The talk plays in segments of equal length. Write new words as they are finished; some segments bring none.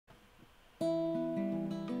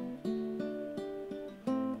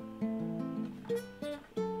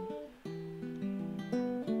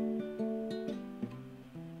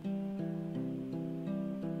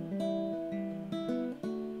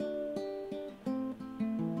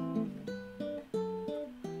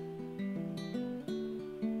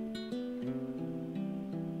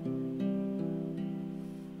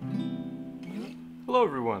Hello,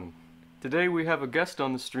 everyone. Today we have a guest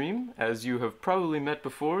on the stream. As you have probably met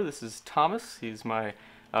before, this is Thomas. He used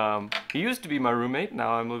to be my roommate.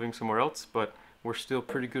 Now I'm living somewhere else, but we're still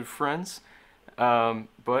pretty good friends.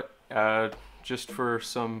 But just for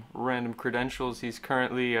some random credentials, he's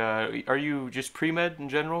currently. Are you just pre-med in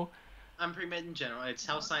general? I'm pre-med in general. It's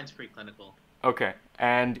health science preclinical. Okay,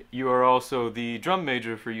 and you are also the drum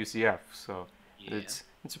major for UCF, so Yeah.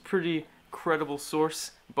 it's a pretty credible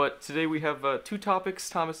source. But today we have two topics.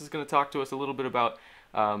 Thomas is going to talk to us a little bit about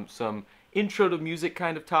some intro to music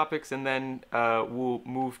kind of topics, and then we'll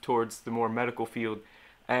move towards the more medical field,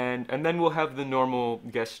 and then we'll have the normal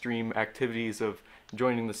guest stream activities of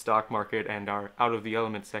joining the stock market and our out of the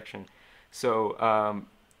element section. So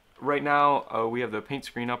right now we have the paint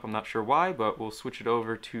screen up. I'm not sure why, but we'll switch it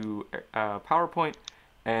over to PowerPoint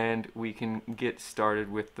and we can get started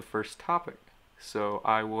with the first topic. So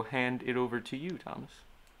I will hand it over to you, Thomas.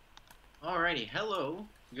 Alrighty. Hello.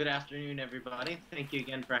 Good afternoon, everybody. Thank you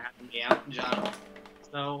again for having me out, John.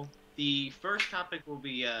 So the first topic we'll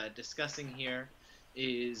be discussing here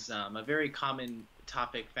is a very common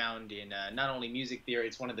topic found in not only music theory.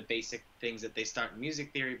 It's one of the basic things that they start in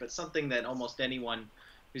music theory, but something that almost anyone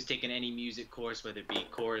who's taken any music course, whether it be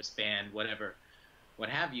chorus, band, whatever, what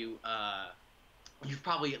have you, you've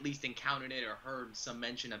probably at least encountered it or heard some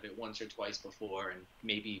mention of it once or twice before, and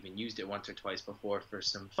maybe even used it once or twice before for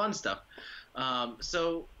some fun stuff.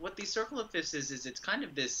 So what the circle of fifths is it's kind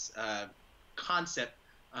of this concept,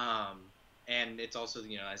 and it's also,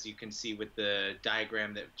 as you can see with the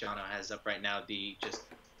diagram that Jono has up right now, the just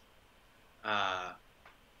uh,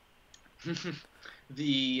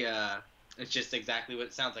 the it's just exactly what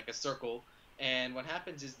it sounds like, a circle. And what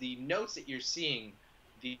happens is the notes that you're seeing,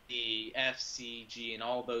 the F, C, G, and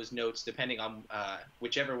all those notes, depending on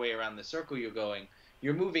whichever way around the circle you're going,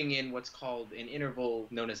 you're moving in what's called an interval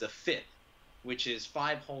known as a fifth, which is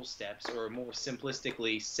 5 whole steps, or more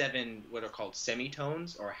simplistically, 7 what are called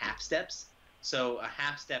semitones or half steps. So a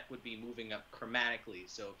half step would be moving up chromatically.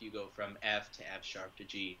 So if you go from F to F sharp to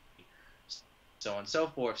G, so on and so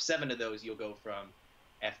forth, 7 of those you'll go from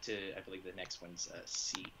F to, I believe the next one's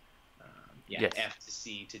C. Yeah, Yes. F to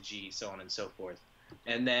C to G, so on and so forth.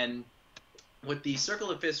 And then what the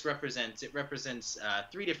circle of fifths represents, it represents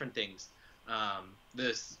 3 different things.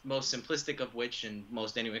 The most simplistic of which, and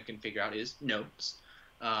most anyone can figure out, is notes.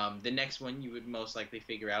 The next one you would most likely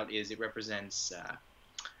figure out is it represents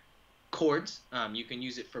chords. You can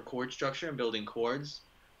use it for chord structure and building chords.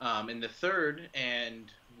 And the third, and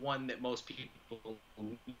one that most people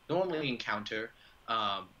normally encounter,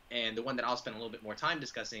 and the one that I'll spend a little bit more time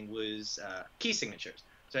discussing, was key signatures.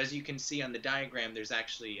 So as you can see on the diagram, there's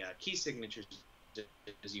actually key signatures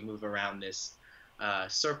as you move around this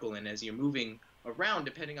circle, and as you're moving around,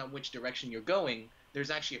 depending on which direction you're going, there's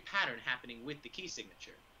actually a pattern happening with the key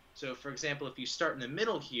signature. So for example, if you start in the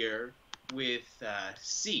middle here with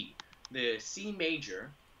C, the C major,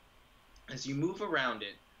 as you move around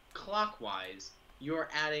it clockwise, you're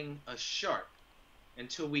adding a sharp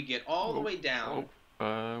until we get all the Oh, way down.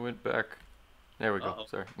 I went back. There we go. Uh-oh.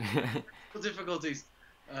 Sorry. Difficulties.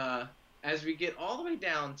 Uh, as we get all the way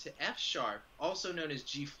down to F sharp, also known as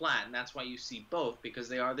G flat, and that's why you see both, because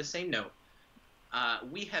they are the same note,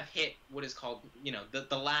 we have hit what is called,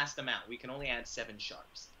 the last amount. We can only add 7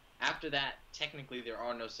 sharps. After that, technically there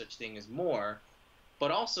are no such thing as more,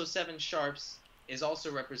 but also 7 sharps is also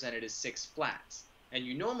represented as 6 flats. And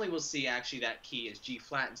you normally will see actually that key as G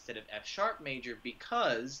flat instead of F sharp major,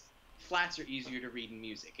 because flats are easier to read in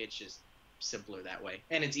music. It's just simpler that way,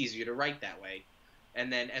 and it's easier to write that way.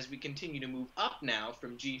 And then as we continue to move up now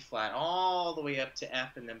from G flat all the way up to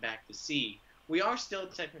F and then back to C, we are still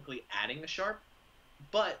technically adding a sharp,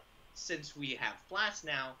 but since we have flats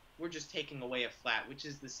now, we're just taking away a flat, which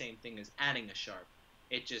is the same thing as adding a sharp.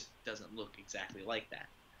 It just doesn't look exactly like that.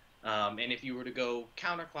 And if you were to go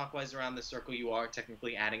counterclockwise around the circle, you are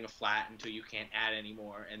technically adding a flat until you can't add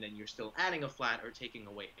anymore, and then you're still adding a flat or taking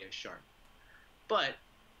away a sharp. But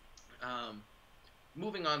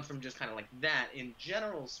moving on from just kind of like that, in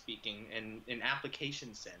general speaking, and in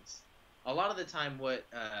application sense, a lot of the time what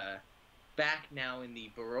back now in the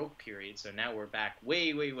Baroque period, so now we're back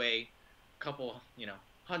way, way, way, couple,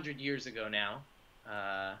 100 years ago now,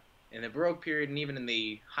 in the Baroque period and even in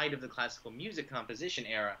the height of the classical music composition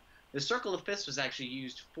era, the circle of fifths was actually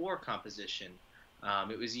used for composition.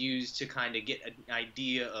 It was used to kind of get an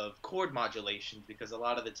idea of chord modulation, because a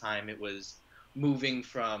lot of the time it was moving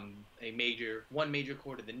from one major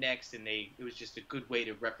chord to the next, and it was just a good way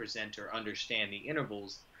to represent or understand the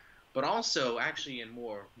intervals. But also, actually, in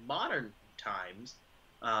more modern times,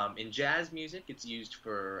 in jazz music, it's used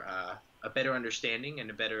for a better understanding and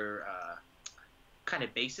a better kind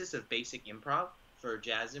of basis of basic improv for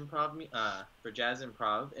jazz improv,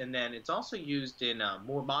 and then it's also used in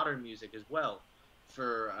more modern music as well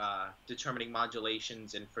for determining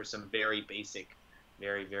modulations and for some very basic,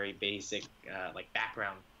 very basic like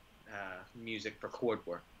background music for chord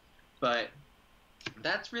work. But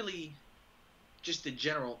that's really just a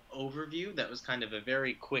general overview. That was kind of a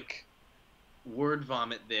very quick word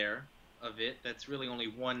vomit there of it. That's really only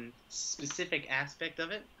one specific aspect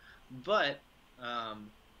of it, but um,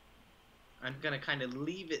 I'm gonna kind of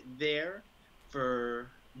leave it there for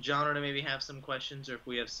John to maybe have some questions, or if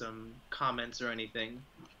we have some comments or anything.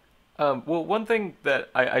 Well, one thing that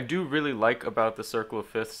I do really like about the Circle of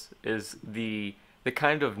Fifths is the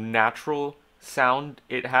kind of natural sound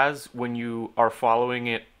it has when you are following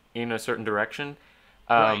it in a certain direction.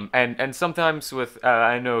 Right. And sometimes with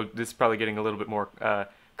I know this is probably getting a little bit more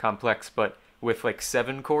complex, but with like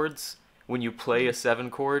seven chords, when you play a seven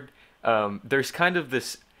chord, there's kind of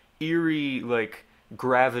this eerie like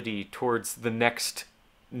gravity towards the next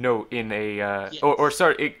note in a or Yes.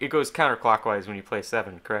 sorry, it goes counterclockwise when you play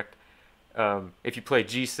seven, correct? If you play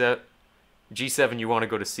G7, you want to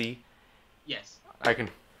go to C. Yes. I can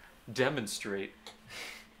demonstrate.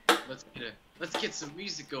 Let's get some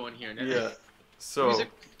music going here now. Yeah. So Music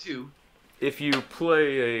too. if you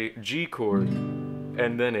play a G chord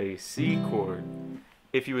and then a C chord,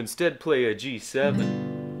 if you instead play a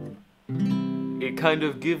G7, it kind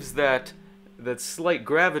of gives that slight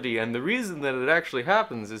gravity, and the reason that it actually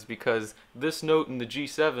happens is because this note in the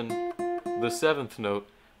G7, the seventh note,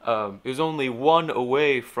 is only one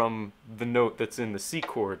away from the note that's in the C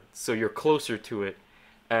chord, so you're closer to it,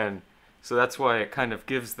 and so that's why it kind of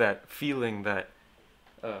gives that feeling that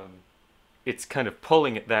it's kind of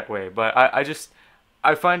pulling it that way. But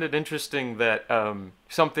I find it interesting that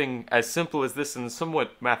something as simple as this and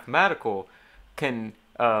somewhat mathematical can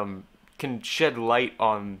can shed light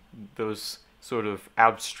on those sort of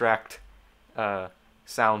abstract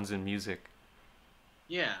sounds in music.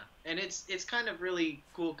 Yeah, and it's kind of really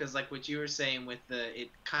cool because like what you were saying with the it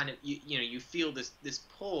kind of you know you feel this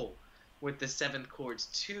pull with the seventh chords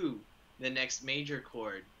to the next major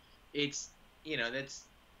chord. It's that's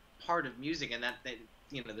part of music, and that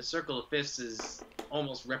the circle of fifths is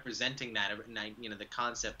almost representing that. And the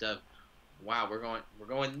concept of wow, we're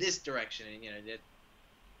going this direction, and that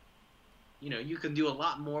you can do a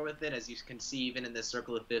lot more with it, as you can see even in the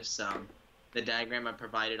circle of fifths. The diagram I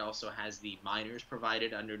provided also has the minors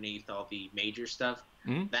provided underneath all the major stuff.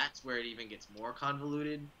 Mm-hmm. That's where it even gets more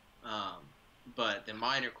convoluted. Um, but the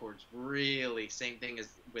minor chords really, same thing as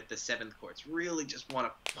with the seventh chords, really just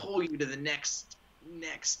want to pull you to the next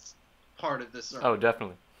part of the Oh, circle.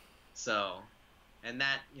 definitely. So, and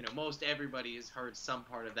that most everybody has heard some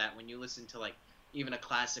part of that when you listen to like even a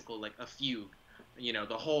classical like a fugue.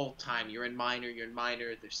 The whole time you're in minor,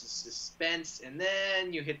 there's this suspense, and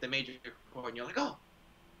then you hit the major chord, and you're like, oh,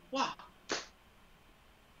 wow.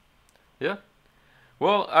 Yeah.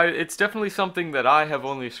 Well, it's definitely something that I have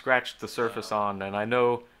only scratched the surface on, and I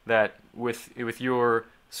know that with your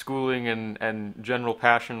schooling and general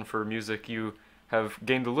passion for music, you have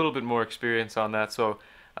gained a little bit more experience on that. So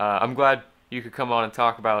I'm glad you could come on and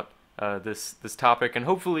talk about this topic, and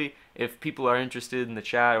hopefully, if people are interested in the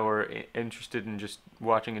chat or interested in just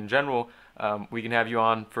watching in general, we can have you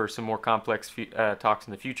on for some more complex talks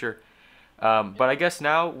in the future. But I guess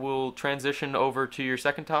now we'll transition over to your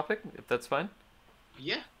second topic, if that's fine.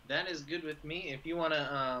 Yeah, that is good with me. If you want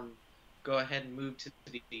to go ahead and move to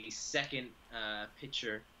the second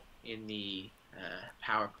picture in the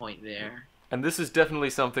PowerPoint there. And this is definitely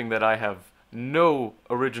something that I have no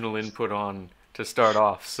original input on to start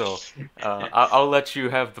off, so I'll let you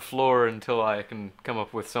have the floor until I can come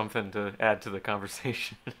up with something to add to the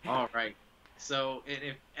conversation. All right. So, and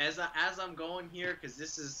if as I'm going here, because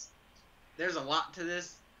there's a lot to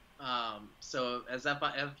this. So as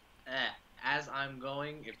I'm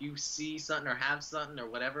going, if you see something or have something or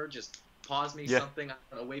whatever, just pause me Yeah, something,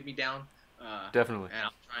 wave me down, definitely. and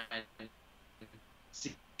I'll try and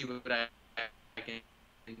see what I can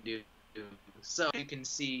do. So you can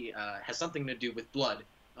see has something to do with blood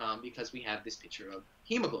because we have this picture of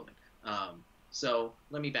hemoglobin. So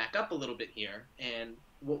let me back up a little bit here, and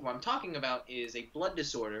what I'm talking about is a blood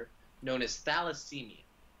disorder known as thalassemia.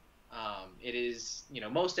 It is,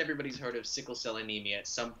 most everybody's heard of sickle cell anemia at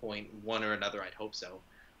some point, one or another. I'd hope so.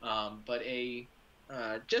 But a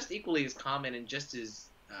just equally as common and just as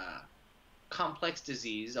complex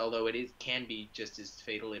disease, although can be just as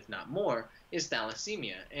fatal, if not more, is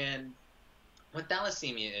thalassemia. And what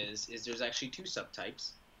thalassemia is there's actually two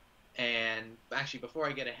subtypes. And actually, before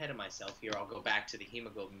I get ahead of myself here, I'll go back to the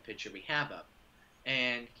hemoglobin picture we have up.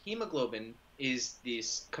 And hemoglobin is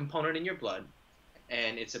this component in your blood,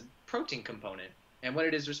 and it's a protein component. And what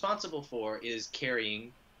it is responsible for is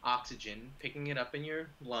carrying oxygen, picking it up in your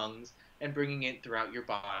lungs, and bringing it throughout your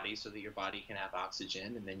body so that your body can have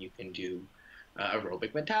oxygen, and then you can do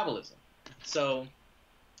aerobic metabolism. So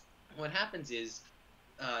what happens is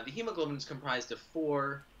the hemoglobin is comprised of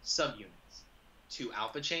four subunits: two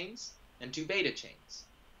alpha chains and two beta chains.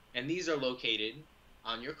 And these are located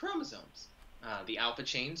on your chromosomes. The alpha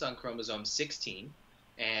chains on chromosome 16,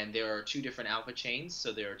 and there are two different alpha chains,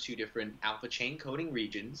 so there are two different alpha chain coding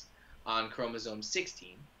regions on chromosome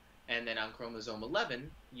 16. And then on chromosome 11,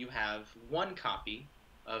 you have one copy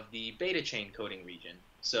of the beta chain coding region.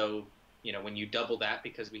 So, when you double that,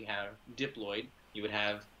 because we have diploid, you would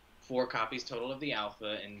have 4 copies total of the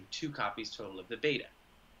alpha and 2 copies total of the beta.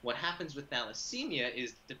 What happens with thalassemia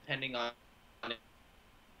is, depending on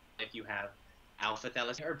if you have alpha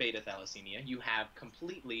thalassemia or beta thalassemia, you have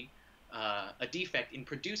completely a defect in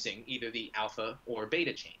producing either the alpha or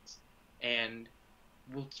beta chains. And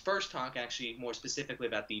we'll first talk actually more specifically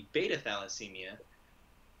about the beta thalassemia,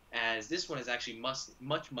 as this one is actually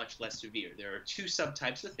much less severe. There are 2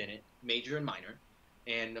 subtypes within it, major and minor.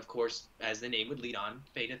 And of course, as the name would lead on,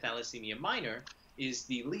 beta thalassemia minor is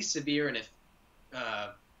the least severe, and if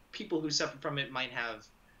people who suffer from it might have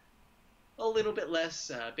a little bit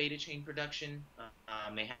less beta chain production.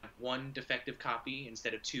 They have 1 defective copy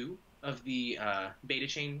instead of 2 of the beta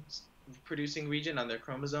chain producing region on their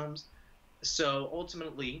chromosomes. So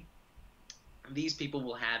ultimately, these people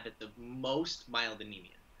will have at the most mild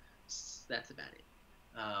anemia. That's about it.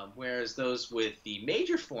 Whereas those with the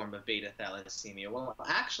major form of beta thalassemia will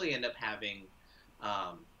actually end up having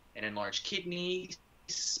an enlarged kidney,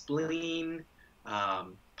 spleen,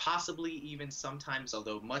 possibly even sometimes,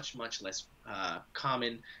 although much less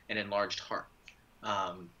common, an enlarged heart.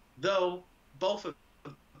 Though both of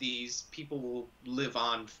these people will live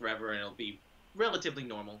on forever and it'll be relatively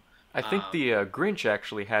normal. I think the Grinch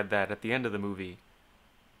actually had that at the end of the movie.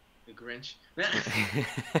 The Grinch.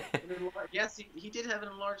 Yes, he did have an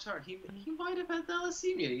enlarged heart. He might have had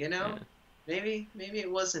thalassemia, Yeah. Maybe it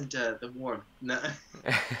wasn't the warmth. No.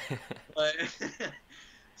 But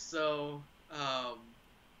so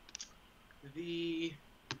the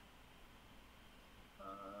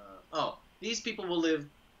these people will live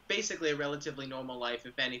basically a relatively normal life.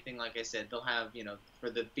 If anything, like I said, they'll have, for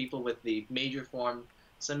the people with the major form,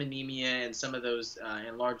 some anemia and some of those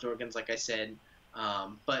enlarged organs, like I said,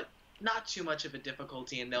 but not too much of a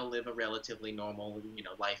difficulty, and they'll live a relatively normal,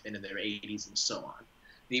 life into their 80s and so on.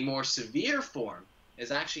 The more severe form is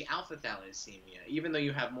actually alpha thalassemia. Even though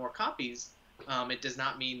you have more copies, it does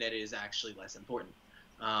not mean that it is actually less important.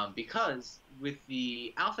 Because with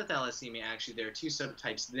the alpha thalassemia, actually, there are 2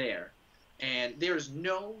 subtypes there, and there's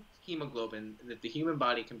no hemoglobin that the human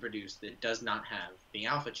body can produce that does not have the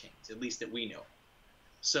alpha chains, at least that we know.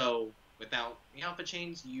 So without the alpha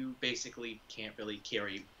chains, you basically can't really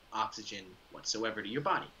carry oxygen whatsoever to your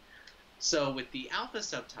body. So with the alpha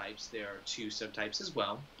subtypes, there are 2 subtypes as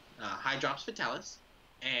well, hydrops fetalis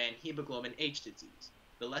and hemoglobin H disease.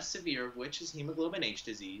 The less severe of which is hemoglobin H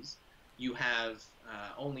disease. You have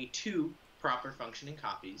only 2 proper functioning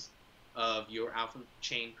copies of your alpha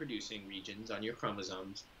chain producing regions on your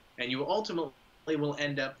chromosomes, and you ultimately will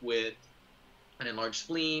end up with an enlarged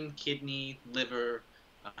spleen, kidney, liver.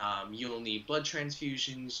 You'll need blood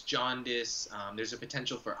transfusions, jaundice. There's a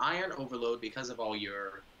potential for iron overload because of all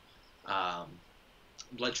your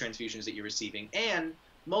blood transfusions that you're receiving. And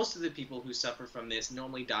most of the people who suffer from this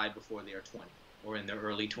normally die before they are 20, or in their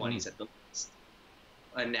early 20s at the least.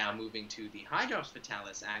 And now moving to the hydrops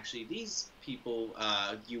fetalis, actually, these people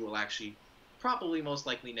you will actually probably most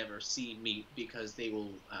likely never see meet, because they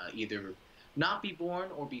will either not be born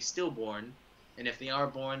or be stillborn. And if they are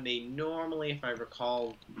born, they normally, if I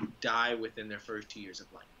recall, die within their first 2 years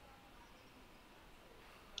of life.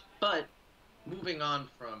 But moving on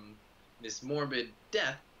from this morbid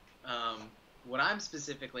death, what I'm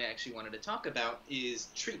specifically actually wanted to talk about is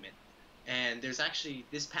treatment. And there's actually,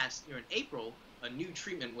 this past year in April, a new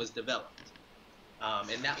treatment was developed.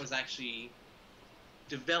 And that was actually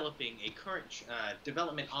developing a current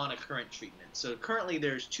development on a current treatment. So currently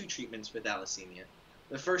there's 2 treatments for thalassemia.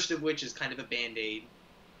 The first of which is kind of a band-aid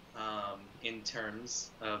in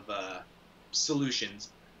terms of solutions.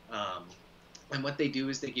 And what they do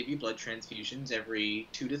is they give you blood transfusions every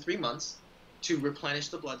 2 to 3 months to replenish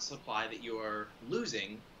the blood supply that you're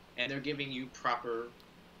losing, and they're giving you proper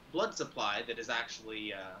blood supply that is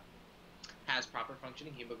actually has proper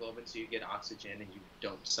functioning hemoglobin, so you get oxygen and you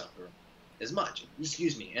don't suffer as much.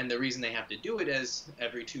 Excuse me. And the reason they have to do it as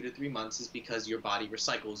every 2 to 3 months is because your body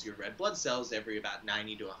recycles your red blood cells every about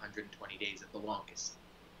 90 to 120 days at the longest.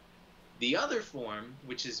 The other form,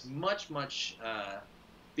 which is much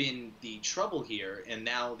been the trouble here, and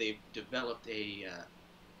now they've developed a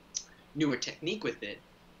newer technique with it,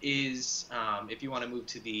 is if you want to move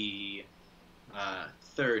to the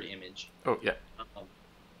third image. Oh, yeah. Um,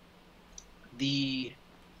 the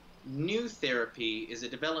new therapy is a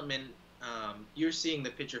development. You're seeing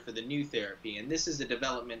the picture for the new therapy, and this is a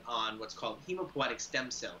development on what's called hematopoietic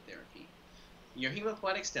stem cell therapy. Your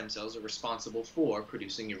hematopoietic stem cells are responsible for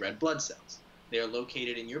producing your red blood cells. They are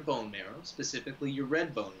located in your bone marrow, specifically your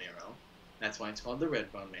red bone marrow. That's why it's called the red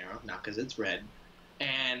bone marrow, not because it's red.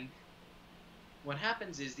 And what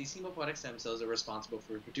happens is these hematopoietic stem cells are responsible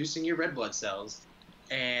for producing your red blood cells,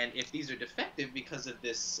 and if these are defective because of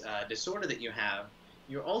this disorder that you have,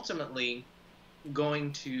 you're ultimately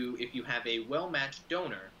going to, if you have a well-matched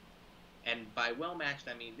donor, and by well-matched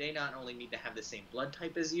I mean they not only need to have the same blood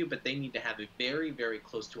type as you, but they need to have a very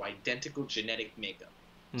close to identical genetic makeup.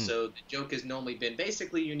 So the joke has normally been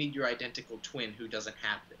basically you need your identical twin who doesn't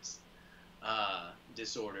have this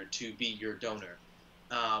disorder to be your donor.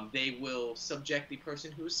 They will subject the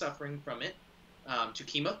person who is suffering from it to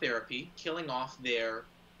chemotherapy, killing off their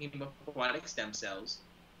hematopoietic stem cells,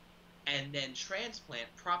 and then transplant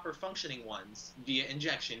proper functioning ones via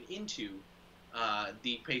injection into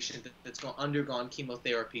the patient that's undergone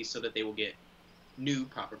chemotherapy so that they will get new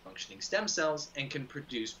proper functioning stem cells and can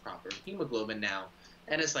produce proper hemoglobin now.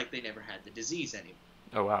 And it's like they never had the disease anymore.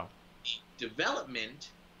 Oh, wow. The development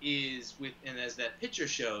is with, and as that picture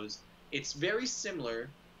shows, it's very similar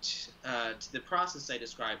to the process I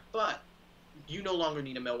described, but you no longer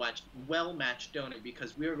need a well-matched donor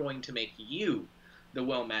because we are going to make you the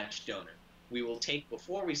well-matched donor. We will take,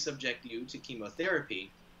 before we subject you to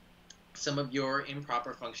chemotherapy, some of your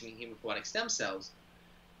improper functioning hematopoietic stem cells,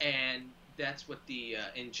 and that's what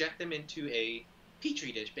inject them into a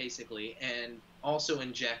petri dish, basically, and also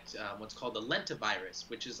inject what's called the lentivirus,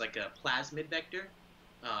 which is like a plasmid vector.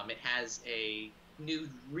 It has a new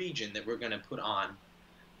region that we're going to put on,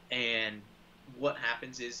 and what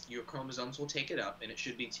happens is your chromosomes will take it up, and it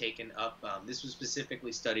should be taken up. This was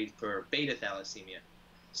specifically studied for beta thalassemia.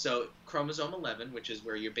 So chromosome 11, which is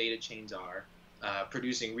where your beta chains are,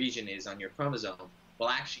 producing region is on your chromosome, will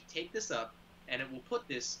actually take this up, and it will put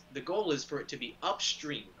this, the goal is for it to be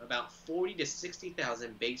upstream, about 40 to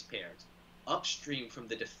 60,000 base pairs, upstream from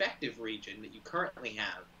the defective region that you currently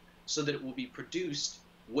have, so that it will be produced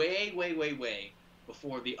way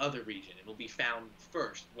before the other region. It will be found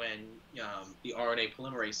first when the RNA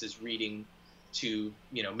polymerase is reading to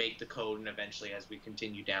make the code, and eventually as we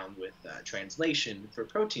continue down with translation for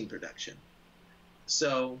protein production.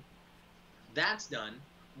 So that's done.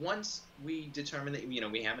 Once we determine that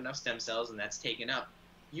we have enough stem cells and that's taken up,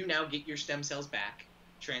 you now get your stem cells back,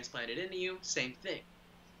 transplanted into you, same thing.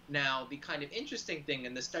 Now the kind of interesting thing,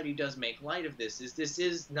 and the study does make light of this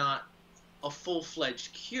is not a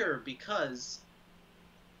full-fledged cure, because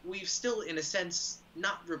we've still, in a sense,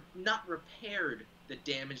 not repaired the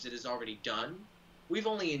damage that is already done. We've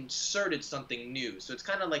only inserted something new. So it's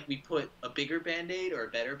kind of like we put a bigger Band-Aid or a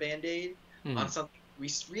better Band-Aid on something we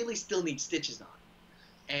really still need stitches on.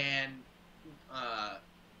 And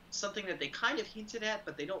something that they kind of hinted at,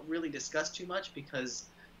 but they don't really discuss too much because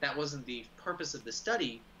that wasn't the purpose of the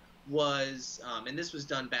study, was, and this was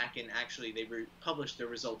done back in, actually, they published their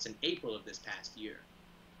results in April of this past year,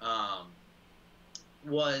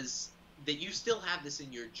 was that you still have this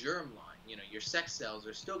in your germ line. Your sex cells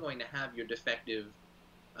are still going to have your defective,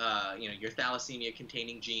 your thalassemia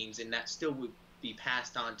containing genes, and that still would be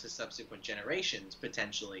passed on to subsequent generations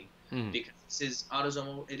potentially, because it is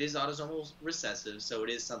autosomal recessive, so it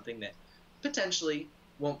is something that potentially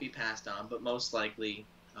won't be passed on, but most likely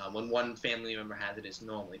when one family member has it, it's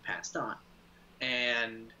normally passed on.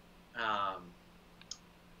 And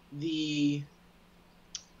the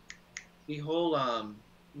whole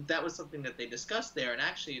that was something that they discussed there, and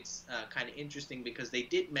actually it's kind of interesting because they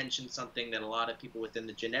did mention something that a lot of people within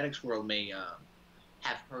the genetics world may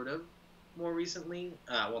have heard of more recently.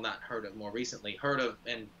 Well, not heard of more recently, heard of,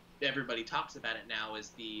 and everybody talks about it now, is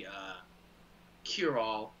the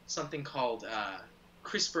cure-all, something called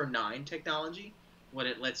CRISPR-9 technology. What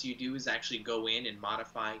it lets you do is actually go in and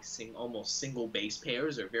modify almost single base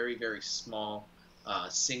pairs, or very small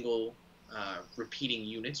single repeating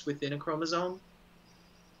units within a chromosome.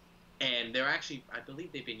 And they're actually, I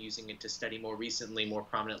believe they've been using it to study more recently, more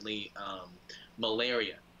prominently,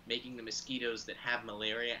 malaria, making the mosquitoes that have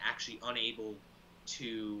malaria actually unable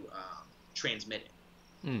to transmit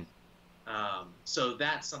it. So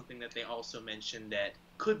that's something that they also mentioned that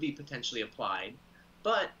could be potentially applied.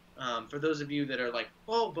 But for those of you that are like,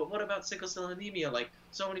 oh, but what about sickle cell anemia? Like,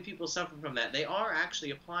 so many people suffer from that. They are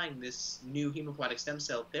actually applying this new hematopoietic stem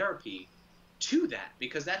cell therapy to that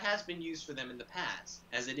because that has been used for them in the past,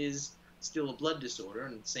 as it is still a blood disorder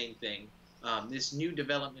and same thing. This new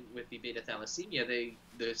development with the beta thalassemia,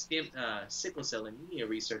 sickle cell anemia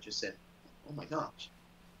researchers said, oh my gosh,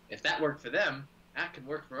 if that worked for them, that could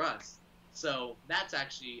work for us. So that's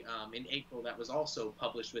actually in April that was also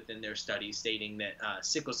published within their study stating that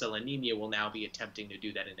sickle cell anemia will now be attempting to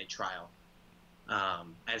do that in a trial.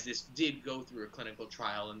 As this did go through a clinical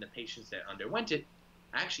trial and the patients that underwent it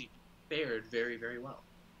actually fared very, very well.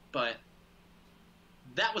 But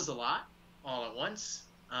that was a lot all at once.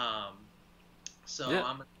 So Yeah.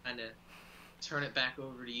 I'm going to kind of turn it back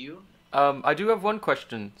over to you. I do have one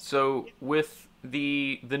question. So with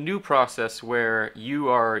the new process where you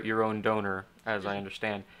are your own donor, as I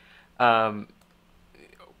understand, um,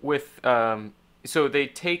 with so they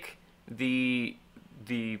take the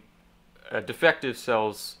defective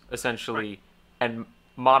cells Right. essentially and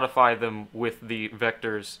modify them with the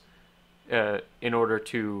vectors in order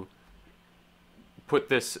to put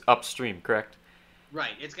this upstream, correct?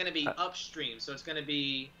 Right. It's going to be Uh, upstream. So it's going to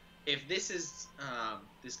be if this is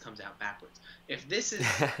this comes out backwards. If this is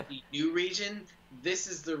the new region, this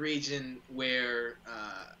is the region where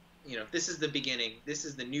if this is the beginning, this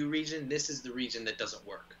is the new region. This is the region that doesn't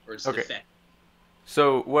work or it's okay. defect.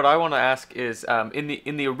 So what I want to ask is,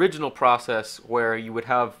 in the original process where you would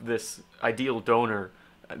have this ideal donor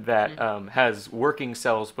that Mhm. has working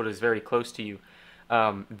cells but is very close to you,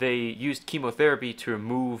 they used chemotherapy to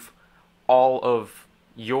remove all of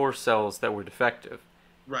your cells that were defective,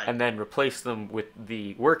 Right. and then replace them with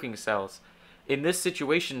the working cells. In this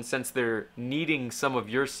situation, since they're needing some of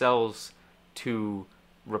your cells to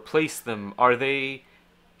replace them, are they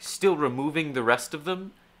still removing the rest of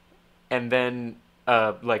them and then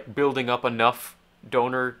like building up enough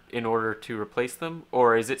donor in order to replace them,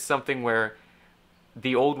 or is it something where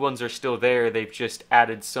the old ones are still there, they've just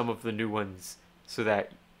added some of the new ones so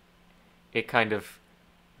that it kind of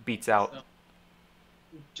beats out? So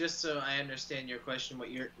just so I understand your question,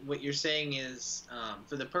 what you're saying is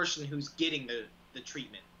for the person who's getting the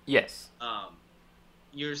treatment, Yes. um,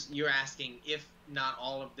 you're asking if not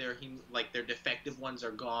all of like their defective ones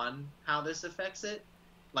are gone, how this affects it?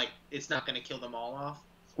 Like it's not going to kill them all off?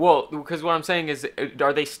 Well, because what I'm saying is,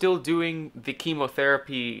 are they still doing the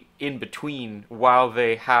chemotherapy in between while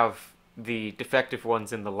they have the defective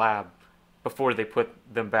ones in the lab before they put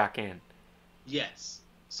them back in? Yes.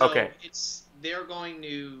 Okay. So it's they're going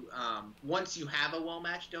to once you have a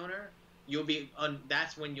well-matched donor,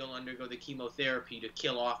 that's when you'll undergo the chemotherapy to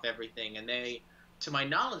kill off everything, and to my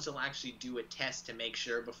knowledge, they'll actually do a test to make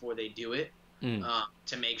sure before they do it, Mm.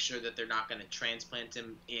 to make sure that they're not going to transplant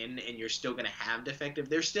them in, and you're still going to have defective.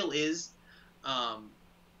 There still is, um,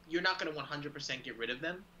 you're not going to 100% get rid of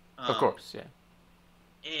them. Of course, yeah.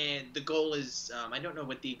 And the goal is I don't know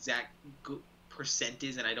what the exact percent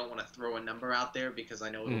is, and I don't want to throw a number out there because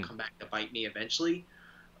I know it'll Mm. come back to bite me eventually.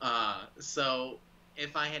 So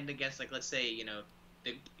if I had to guess, like let's say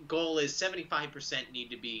the goal is 75% need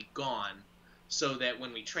to be gone, so that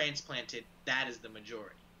when we transplant it, that is the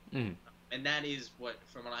majority, Mm. and that is what,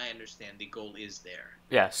 from what I understand, the goal is there.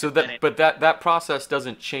 Yeah, so And that but that process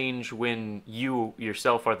doesn't change when you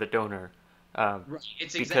yourself are the donor, right,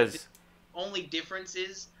 it's exactly because only difference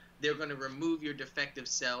is they're going to remove your defective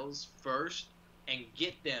cells first and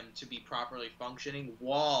get them to be properly functioning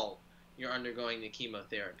while you're undergoing the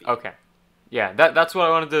chemotherapy. okay, yeah, that's what I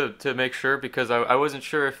wanted to make sure because I wasn't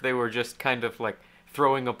sure if they were just kind of like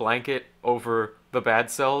throwing a blanket over the bad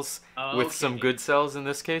cells with some Okay. good cells in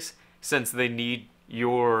this case, since they need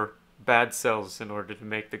your bad cells in order to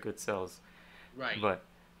make the good cells. Right. But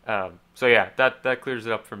so yeah, that clears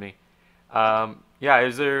it up for me. Okay. Yeah,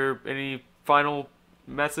 is there any final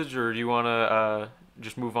message, or do you want to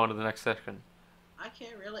just move on to the next section? I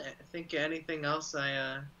can't really think of anything else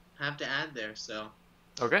I have to add there, so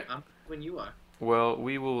Okay. I'm when you are. Well,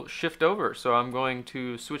 we will shift over. So I'm going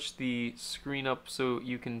to switch the screen up so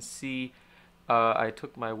you can see. I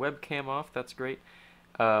took my webcam off. That's great.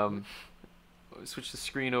 Um, switch the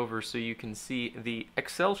screen over so you can see the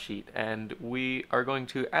Excel sheet, and we are going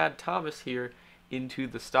to add Thomas here into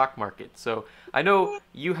the stock market. So I know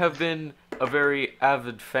you have been a very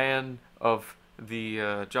avid fan of the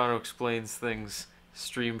Jono Explains Things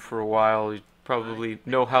stream for a while. You I probably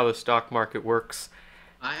know how the stock market works.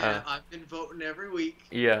 Uh, I've been voting every week.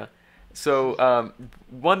 yeah. So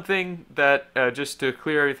one thing that just to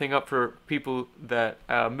clear everything up for people that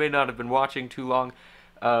may not have been watching too long,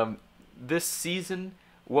 um, this season,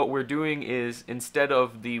 what we're doing is instead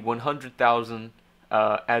of the 100,000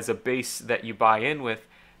 as a base that you buy in with,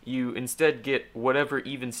 you instead get whatever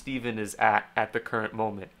even Steven is at the current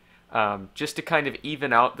moment. Just to kind of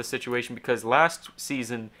even out the situation, because last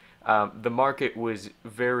season the market was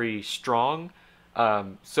very strong.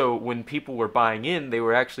 So when people were buying in, they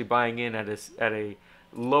were actually buying in at a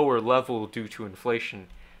lower level due to inflation.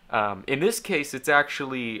 In this case, it's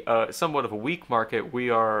actually somewhat of a weak market. We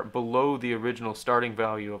are below the original starting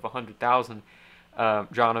value of 100,000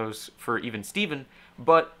 Jonos for even Steven,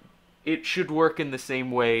 but it should work in the same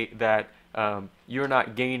way that you're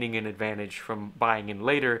not gaining an advantage from buying in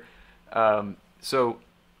later. So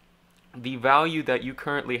the value that you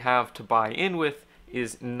currently have to buy in with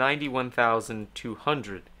is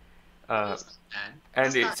 91,200. That's not bad. And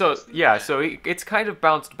That's not so actually yeah, bad. so it's kind of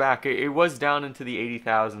bounced back. It was down into the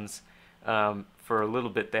 80,000s for a little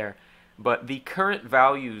bit there, but the current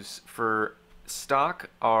values for stock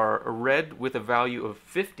are red with a value of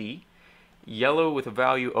 50, yellow with a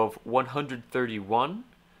value of 131,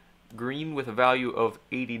 green with a value of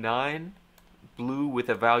 89, blue with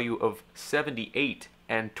a value of 78,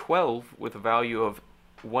 and 12 with a value of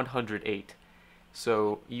 108.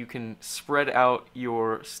 So you can spread out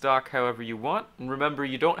your stock however you want. And remember,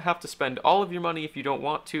 you don't have to spend all of your money if you don't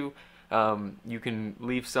want to. You can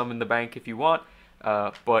leave some in the bank if you want.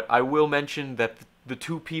 But I will mention that the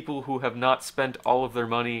two people who have not spent all of their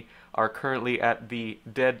money are currently at the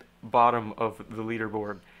dead bottom of the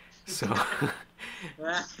leaderboard. So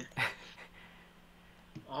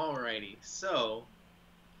Alrighty, so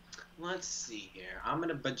let's see here. I'm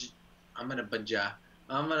gonna budget. I'm gonna budget.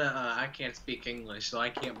 I'm gonna. I can't speak English, so I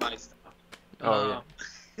can't buy stuff. oh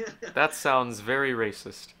yeah, that sounds very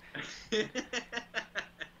racist.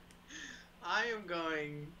 I am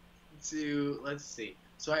going to. Let's see.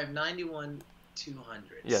 So I have 91,200.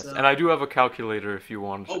 Yes, So, and I do have a calculator if you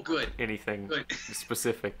want oh, good, anything good.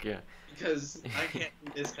 specific. Yeah. Because I can't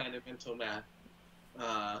do this kind of mental math.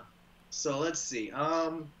 So let's see.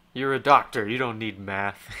 You're a doctor. You don't need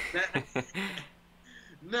math.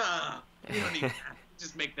 Nah, you don't need math.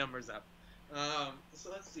 Just make numbers up.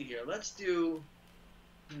 So let's see here. Let's do.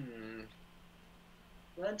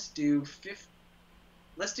 Let's do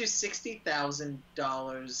Let's do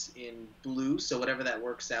 $60,000 in blue. So whatever that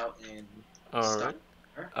works out in All stock.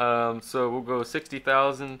 right. So we'll go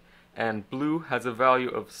 60,000, and blue has a value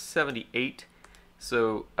of 78.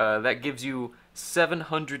 So that gives you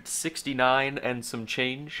 769 and some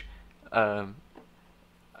change. I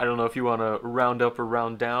don't know if you want to round up or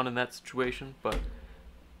round down in that situation, but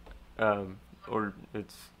or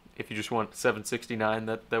it's if you just want 769,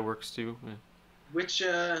 that works too. Yeah. Which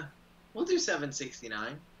we'll do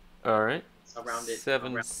 769. All right. I'll round it.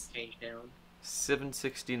 Seven- I'll round the change down.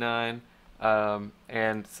 769,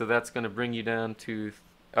 and so that's going to bring you down to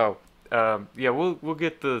yeah, we'll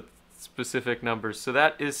get the specific numbers. So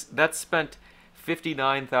that's spent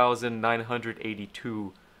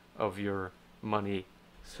 59,982 of your money.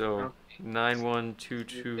 So Okay.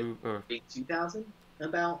 9122 or 2,000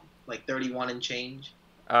 about like 31 and change.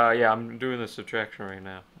 yeah, I'm doing the subtraction right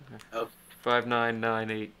now. Oh.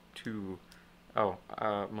 59982. Oh,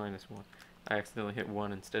 minus 1. I accidentally hit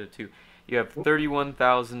 1 instead of 2. You have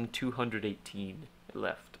 31,218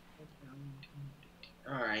 left.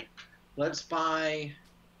 All right. Let's buy.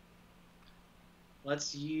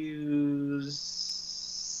 Let's use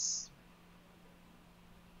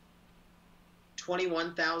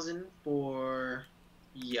 21,000 for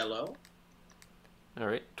yellow. All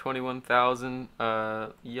right, 21,000.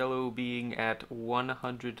 Yellow being at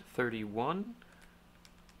 131.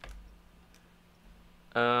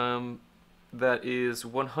 That is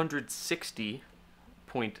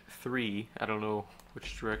 160.3. I don't know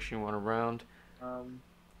which direction you want to round.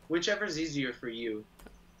 Whichever's easier for you.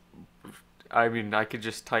 I mean, I could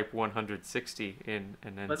just type 160 in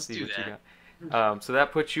and then Let's see do what you that. got. So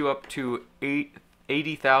that puts you up to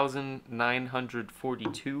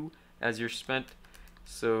 80,942 as your spent.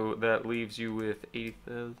 So that leaves you with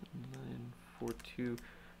 80,942,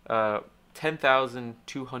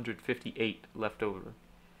 10,258 left over.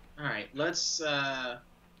 All right. Let's. The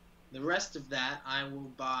rest of that, I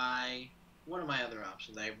will buy. What are my other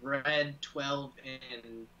options? I have red, 12,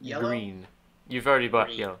 and yellow. Green. You've already bought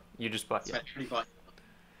Green. yellow. You just bought So I yellow. already bought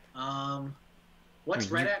yellow. What's I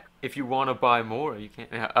mean, red at? If you want to buy more, you can.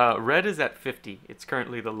 Red is at 50. It's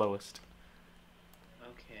currently the lowest.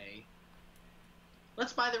 Okay.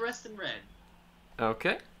 Let's buy the rest in red.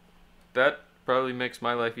 Okay. That probably makes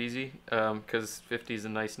my life easy, because 50 is a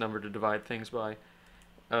nice number to divide things by.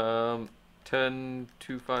 10,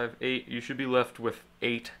 2, 5, 8. You should be left with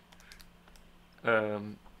 8.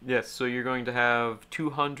 Yes, so you're going to have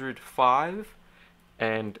 205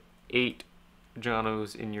 and 8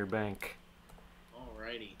 Jonos in your bank.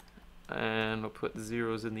 Alrighty. And I'll put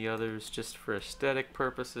zeros in the others just for aesthetic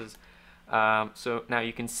purposes. So now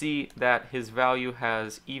you can see that his value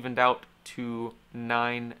has evened out to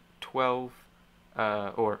 912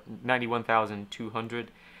 or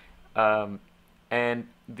 91,200. And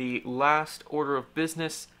the last order of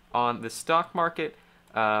business on the stock market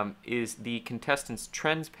is the contestants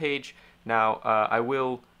trends page. Now I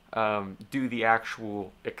will do the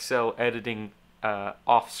actual Excel editing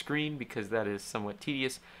off screen because that is somewhat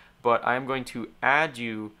tedious, but I'm going to add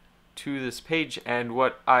you to this page. And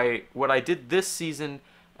what I did this season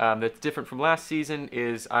that's different from last season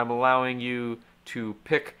is I'm allowing you to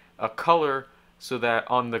pick a color so that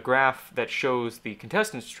on the graph that shows the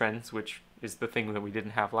contestants trends, which is the thing that we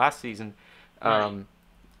didn't have last season, Right.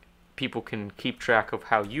 people can keep track of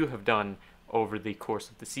how you have done over the course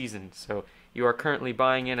of the season. So you are currently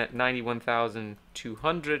buying in at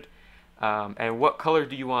 91,200. And what color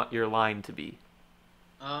do you want your line to be?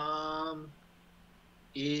 Um,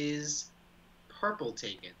 is purple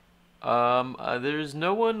taken? There's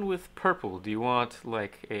no one with purple. Do you want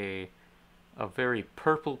like a very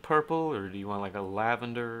purple purple, or do you want like a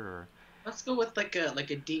lavender, or Let's go with like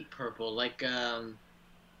a deep purple, like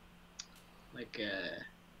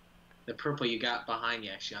the purple you got behind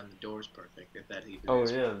you actually on the door's perfect. If that even oh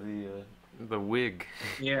is. yeah, the wig.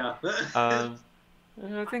 Yeah. Um,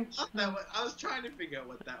 I think. I was trying to figure out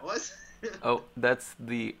what that was. Oh, that's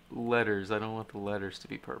the letters. I don't want the letters to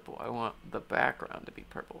be purple. I want the background to be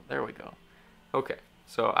purple. There we go. Okay,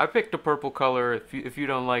 so I picked a purple color. If you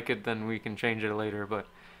don't like it, then we can change it later. But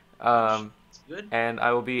It's good. and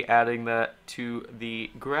I will be adding that to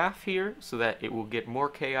the graph here so that it will get more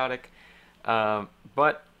chaotic.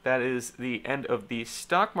 But that is the end of the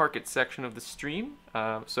stock market section of the stream.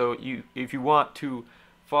 So if you want to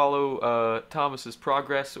follow Thomas's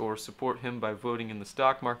progress or support him by voting in the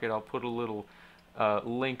stock market, I'll put a little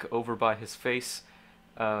link over by his face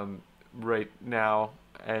right now,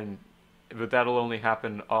 but that'll only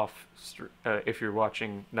happen if you're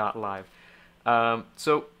watching not live.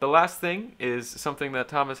 So the last thing is something that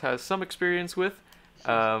Thomas has some experience with,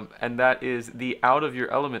 and that is the out of your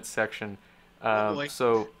element section. Oh boy.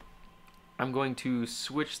 So I'm going to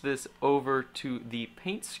switch this over to the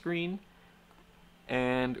paint screen,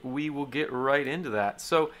 and we will get right into that.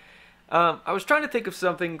 So I was trying to think of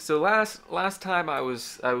something. So last time I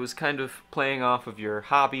was kind of playing off of your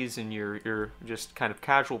hobbies and your just kind of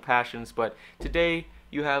casual passions, but today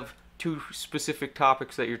you have two specific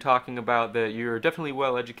topics that you're talking about that you're definitely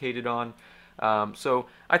well educated on. So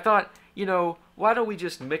I thought, why don't we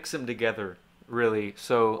just mix them together, really?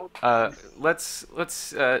 So let's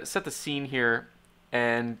set the scene here,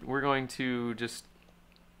 and we're going to just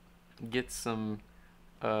get some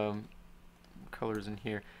um, colors in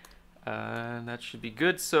here. And that should be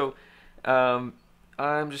good. So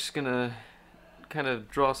I'm just gonna kind of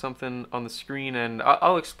draw something on the screen, and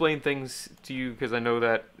I'll explain things to you because I know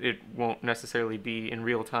that it won't necessarily be in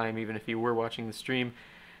real time, even if you were watching the stream.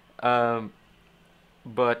 Um,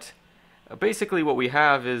 but basically, what we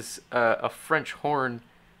have is a French horn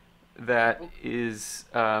that is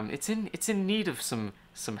it's in need of some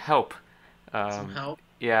help. Some Um, help.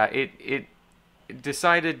 yeah, it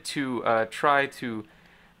decided to try to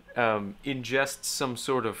ingest some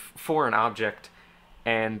sort of foreign object,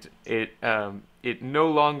 and it no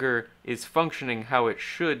longer is functioning how it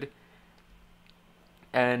should,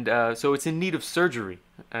 and so it's in need of surgery.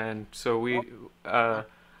 And so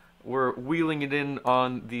we're wheeling it in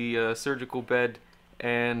on the surgical bed,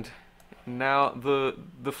 and now the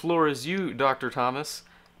floor is you, Dr. Thomas.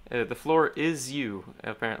 The floor is you,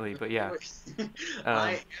 apparently, but yeah.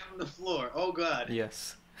 I Um, am the floor. Oh God.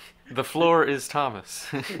 yes. The floor is Thomas.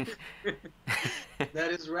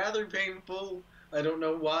 That is rather painful. I don't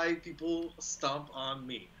know why people stomp on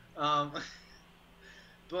me.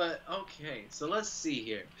 But okay, so let's see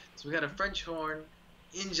here. So we got a French horn,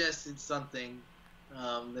 ingested something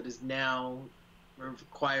that is now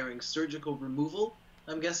requiring surgical removal.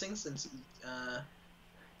 I'm guessing since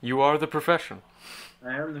You are the professional.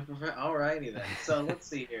 I am the Alrighty then. So let's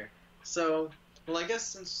see here. So, well, I guess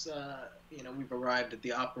since we've arrived at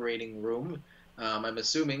the operating room, I'm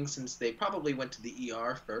assuming since they probably went to the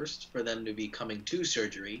ER first for them to be coming to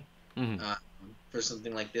surgery Hmm. um, for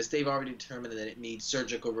something like this, they've already determined that it needs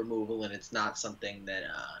surgical removal and it's not something that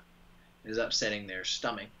is upsetting their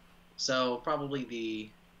stomach. So probably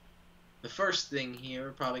the first thing here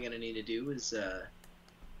we're probably going to need to do is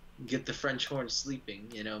get the French horn sleeping.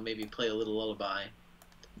 Maybe play a little lullaby.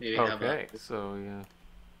 Maybe have Okay, so yeah.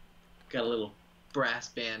 got a little brass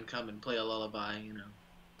band come and play a lullaby,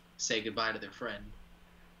 say goodbye to their friend.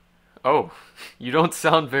 Oh, you don't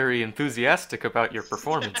sound very enthusiastic about your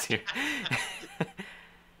performance here.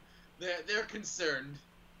 They're concerned.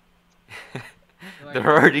 They're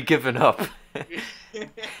already given up.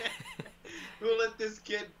 Who let this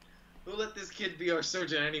kid be our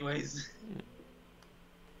surgeon anyways?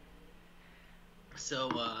 So,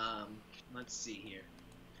 let's see here.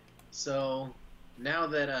 So, now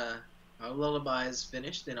that our lullaby is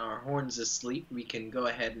finished and our horn's asleep, we can go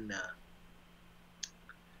ahead and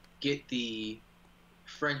get the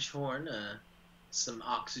French horn some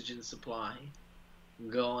oxygen supply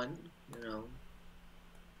going,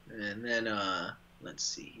 and then let's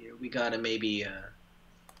see here. We gotta maybe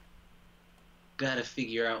gotta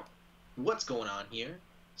figure out what's going on here.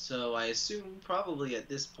 So I assume probably at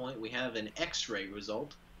this point we have an X-ray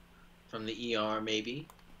result from the ER, maybe,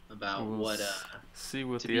 about see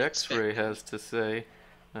what the X-ray has to say.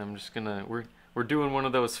 I'm just gonna we're doing one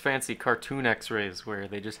of those fancy cartoon X-rays where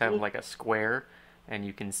they just have like a square and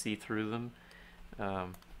you can see through them.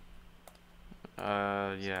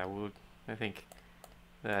 Yeah, I think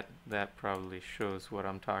that probably shows what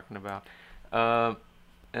I'm talking about.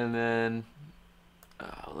 And then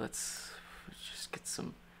let's just get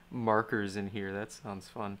some markers in here. That sounds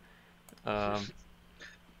fun. I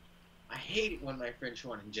hate it when my French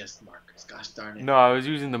horn ingests markers. Gosh darn it. No, I was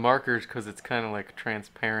using the markers because it's kind of like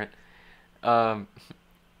transparent.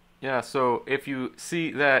 Yeah, so if you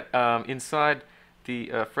see that inside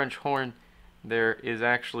the French horn, there is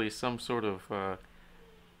actually some sort of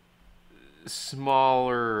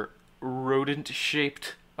smaller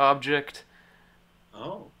rodent-shaped object.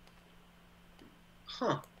 Oh.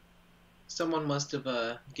 Huh. Someone must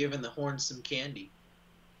have given the horn some candy.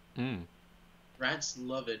 Rats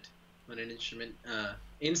love it when an instrument.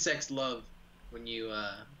 Insects love when you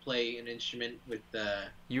play an instrument with.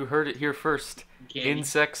 You heard it here first. Candy.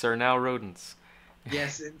 Insects are now rodents.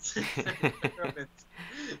 Yes, insects are rodents.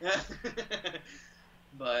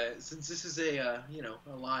 But since this is a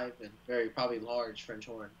live and very probably large French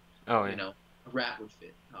horn, a rat would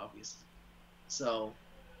fit, obviously. So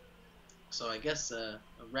I guess a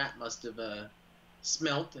rat must have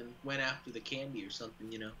smelt and went after the candy or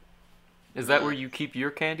something, Is that where you keep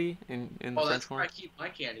your candy in the French horn? That's where I keep my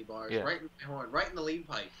candy bars, right in my horn, right in the lead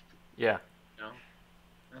pipe. Yeah.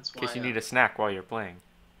 That's why. In case you need a snack while you're playing.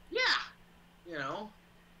 Yeah.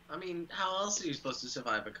 I mean, how else are you supposed to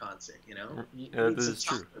survive a concert? You need this some is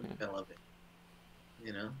true. chocolate in the middle of it.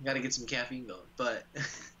 Got to get some caffeine going. But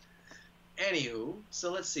anywho,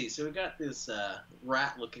 so let's see. So we got this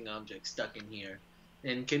rat-looking object stuck in here,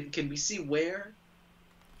 and can we see where?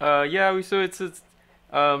 Yeah. So it's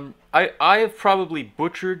I have probably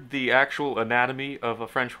butchered the actual anatomy of a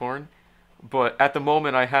French horn, but at the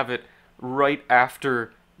moment I have it right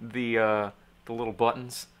after the little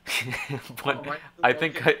buttons. But right. I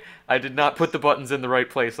think I did not put the buttons in the right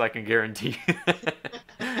place, I can guarantee.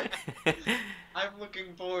 I'm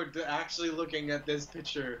looking forward to actually looking at this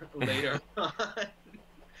picture later on.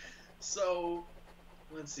 So,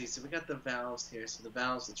 let's see. So we got the valves here. So the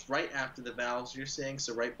valves, it's right after the valves, you're saying,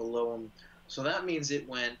 so right below them. So that means it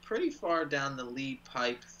went pretty far down the lead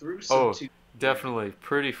pipe through some tubes. Definitely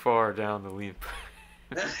pretty far down the lead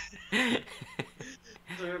pipe.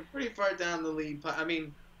 So pretty far down the lead pipe. I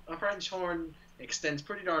mean, a French horn extends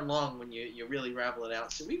pretty darn long when you really ravel it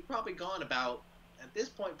out. So we've probably gone about, at this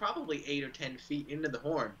point, probably 8 or 10 feet into the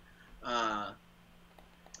horn.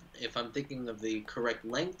 If I'm thinking of the correct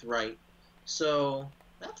length right. So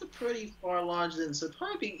that's a pretty far large then. So it'd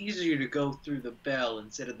probably be easier to go through the bell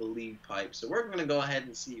instead of the lead pipe. So we're going to go ahead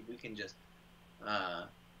and see if we can just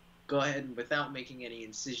go ahead and, without making any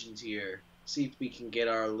incisions here, see if we can get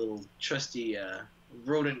our little trusty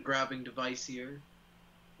rodent grabbing device here.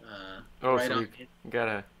 Right so on we got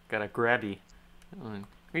a grabby.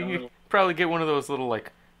 We can probably get one of those little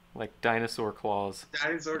like dinosaur claws.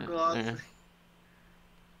 Dinosaur claws.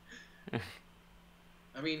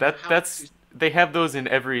 I mean, they have those in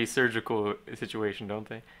every surgical situation, don't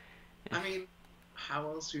they? I mean, how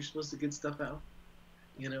else are you supposed to get stuff out?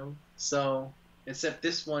 So except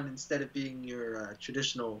this one, instead of being your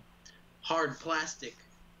traditional hard plastic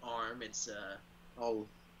arm, it's all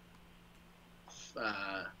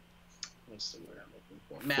what's the word I'm looking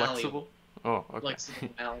for? Malleable. Flexible? Oh, okay. Flexible,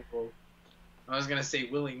 malleable. I was gonna say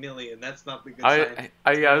willy-nilly, and that's not the good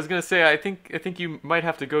I was gonna say I think you might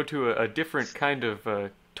have to go to a different kind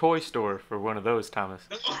of toy store for one of those, Thomas.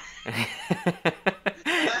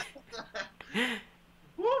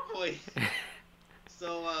 Oh boy.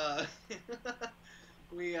 So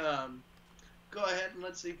we go ahead and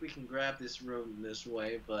let's see if we can grab this rodent this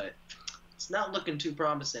way. But it's not looking too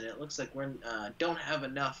promising. It looks like we're don't have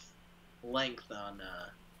enough length on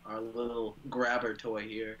our little grabber toy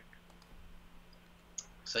here.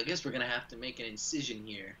 So I guess we're gonna have to make an incision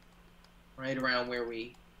here, right around where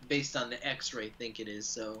we, based on the X-ray, think it is.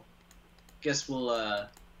 So guess we'll,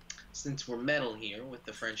 since we're metal here with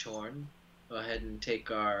the French horn, go ahead and take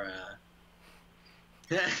our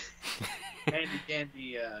handy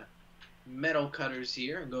dandy metal cutters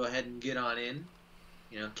here and go ahead and get on in.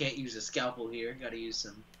 You know, can't use a scalpel here. Got to use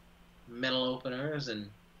some metal openers and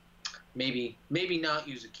maybe not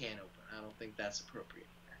use a can opener. I don't think that's appropriate.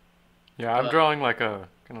 Yeah, I'm drawing like a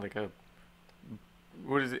kind of like a,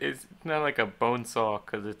 what is it? It's not like a bone saw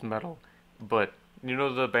because it's metal, but you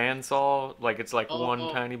know the bandsaw, like it's like one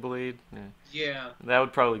Oh, tiny blade. Yeah, yeah, that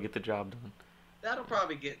would probably get the job done. that'll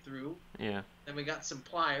probably get through. Yeah. Then we got some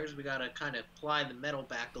pliers. We gotta kind of ply the metal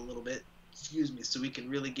back a little bit. Excuse me, so we can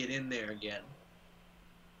really get in there again.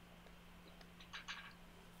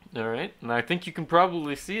 All right, and I think you can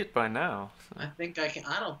probably see it by now. So. I think I can.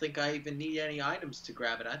 I don't think I even need any items to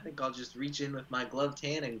grab it. I think I'll just reach in with my gloved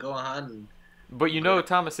hand and go on and. But you know,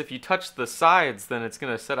 Thomas, if you touch the sides, then it's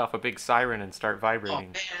gonna set off a big siren and start Oh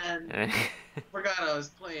vibrating. man, forgot I was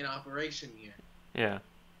playing Operation here. Yeah.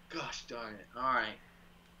 Gosh darn it! All right.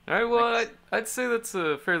 All right. Well, I'd say that's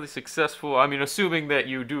a fairly successful. I mean, assuming that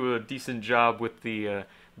you do a decent job with the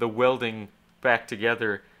welding back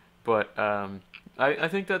together, but I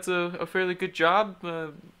think that's a fairly good job.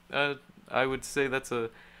 I would say that's a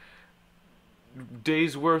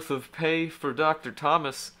day's worth of pay for Dr.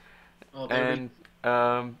 Thomas. Oh, And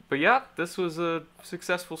but yeah, this was a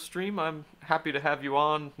successful stream. I'm happy to have you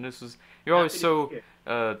on. And this was you're always so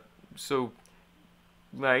so.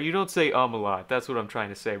 You don't say a lot. That's what I'm trying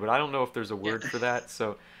to say, but I don't know if there's a word for that.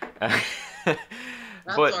 So, That's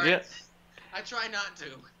but all right. yeah, I try not to.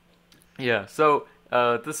 yeah. So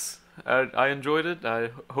this I enjoyed it. I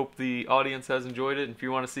hope the audience has enjoyed it. If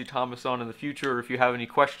you want to see Thomas on in the future, or if you have any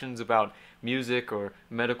questions about music or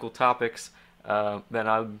medical topics, then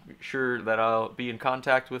I'm sure that I'll be in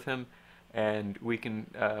contact with him, and we can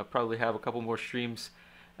probably have a couple more streams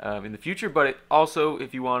in the future. But also,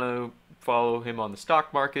 if you want to follow him on the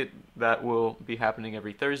stock market, that will be happening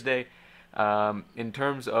every Thursday. In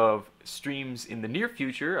terms of streams in the near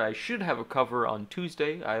future, I should have a cover on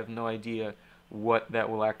Tuesday. I have no idea what that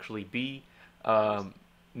will actually be,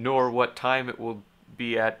 nor what time it will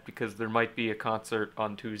be at, because there might be a concert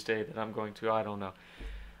on Tuesday that I'm going to. I don't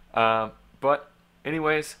know. But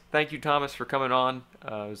anyways, thank you, Thomas, for coming on.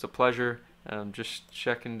 It was a pleasure. Just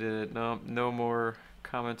checking to no more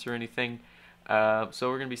comments or anything. So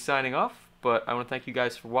we're going to be signing off, but I want to thank you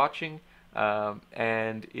guys for watching.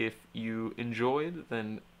 And if you enjoyed,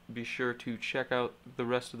 then be sure to check out the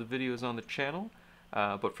rest of the videos on the channel.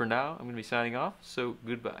 But for now, I'm going to be signing off, so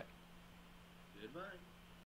goodbye. Goodbye.